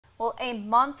Well, a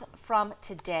month from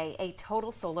today, a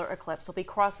total solar eclipse will be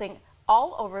crossing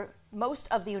all over most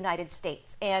of the United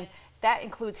States, and that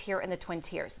includes here in the Twin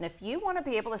Tiers. And if you want to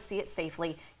be able to see it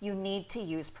safely, you need to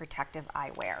use protective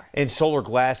eyewear. And solar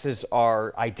glasses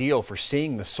are ideal for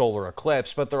seeing the solar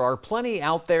eclipse, but there are plenty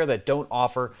out there that don't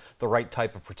offer the right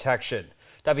type of protection.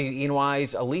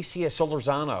 WENY's Alicia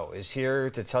Solorzano is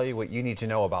here to tell you what you need to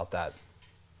know about that.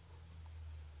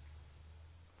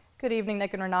 Good evening,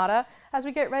 Nick and Renata. As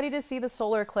we get ready to see the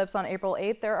solar eclipse on April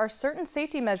 8th, there are certain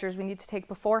safety measures we need to take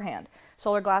beforehand.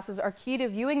 Solar glasses are key to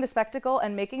viewing the spectacle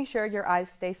and making sure your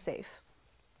eyes stay safe.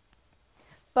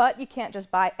 But you can't just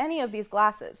buy any of these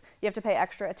glasses. You have to pay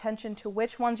extra attention to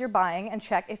which ones you're buying and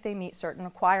check if they meet certain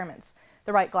requirements.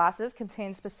 The right glasses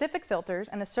contain specific filters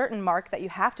and a certain mark that you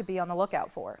have to be on the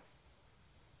lookout for.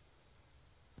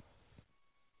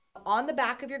 On the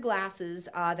back of your glasses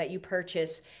that you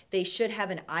purchase, they should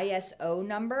have an ISO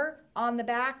number on the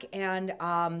back, and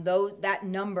that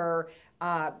number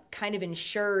kind of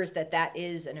ensures that that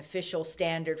is an official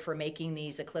standard for making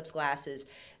these eclipse glasses,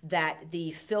 that the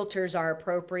filters are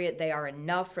appropriate, they are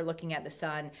enough for looking at the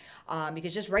sun,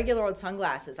 because just regular old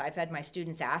sunglasses, I've had my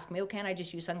students ask me, oh, can't I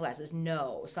just use sunglasses?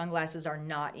 No, sunglasses are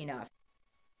not enough.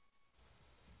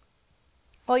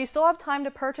 Well, you still have time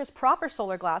to purchase proper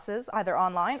solar glasses, either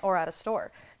online or at a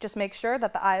store. Just make sure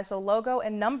that the ISO logo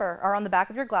and number are on the back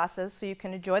of your glasses so you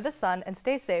can enjoy the sun and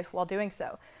stay safe while doing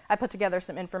so. I put together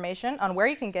some information on where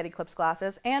you can get eclipse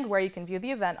glasses and where you can view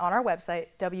the event on our website,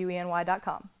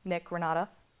 WENY.com. Nick, Renata.